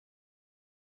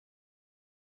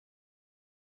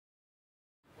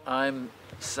I'm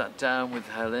sat down with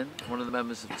Helen, one of the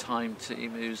members of the Time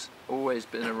team, who's always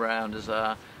been around as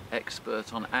our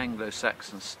expert on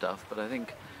Anglo-Saxon stuff, but I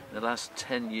think in the last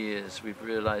 10 years we've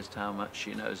realised how much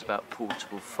she knows about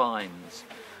portable finds,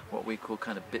 what we call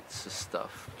kind of bits of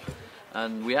stuff.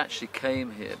 And we actually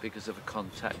came here because of a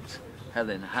contact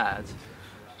Helen had,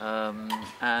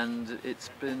 and it's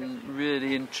been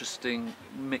really interesting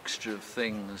mixture of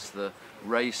things, the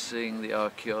racing, the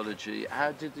archaeology.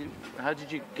 How did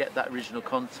you get that original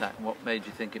contact, and what made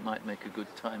you think it might make a good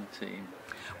Time team?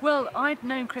 Well, I'd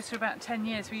known Chris for about 10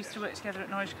 years. We used to work together at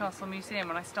Norwich Castle Museum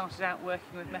when I started out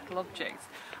working with metal objects.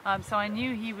 So I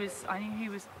knew he was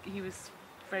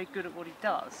very good at what he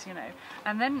does, you know.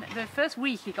 And then the first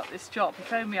week he got this job, he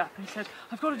phoned me up and he said,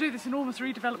 "I've got to do this enormous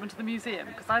redevelopment of the museum,"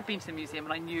 because I'd been to the museum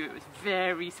and I knew it was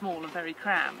very small and very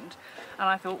crammed. And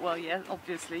I thought, well, yeah,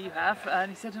 obviously you have.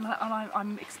 And he said,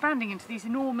 I'm expanding into these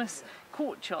enormous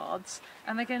courtyards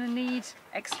and they're going to need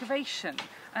excavation.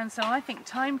 And so I think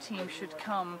Time team should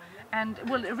come. And,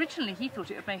 well, originally he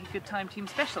thought it would make a good Time team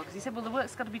special, because he said, well, the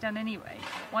work's got to be done anyway.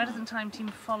 Why doesn't Time team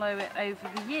follow it over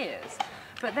the years?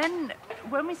 But then,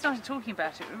 when we started talking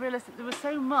about it, we realised that there was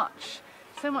so much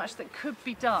that could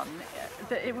be done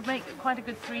that it would make quite a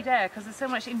good three-dayer, because there's so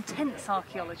much intense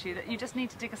archaeology that you just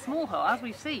need to dig a small hole, as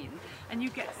we've seen, and you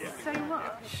get so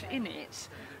much in it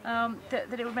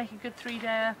that it would make a good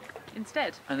three-dayer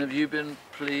instead. And have you been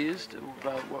pleased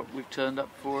about what we've turned up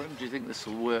for him? Do you think this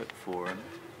will work for him?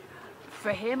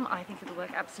 For him, I think it'll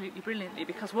work absolutely brilliantly,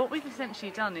 because what we've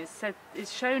essentially done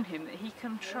is shown him that he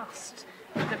can trust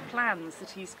the plans that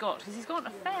he's got, because he's got a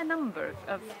fair number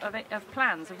of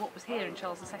plans of what was here in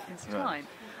Charles II's time,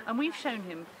 and we've shown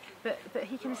him that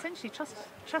he can essentially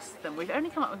trust them. We've only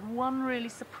come up with one really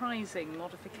surprising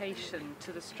modification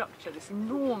to the structure, this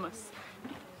enormous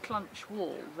clunch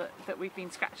wall that we've been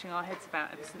scratching our heads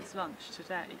about ever since lunch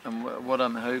today. And what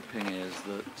I'm hoping is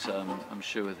that, I'm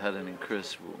sure with Helen and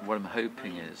Chris, what I'm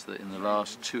hoping is that in the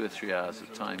last 2 or 3 hours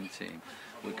of Time team,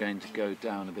 we're going to go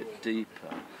down a bit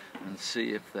deeper and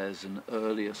see if there's an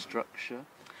earlier structure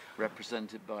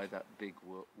represented by that big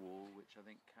wall, which I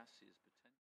think Cassie's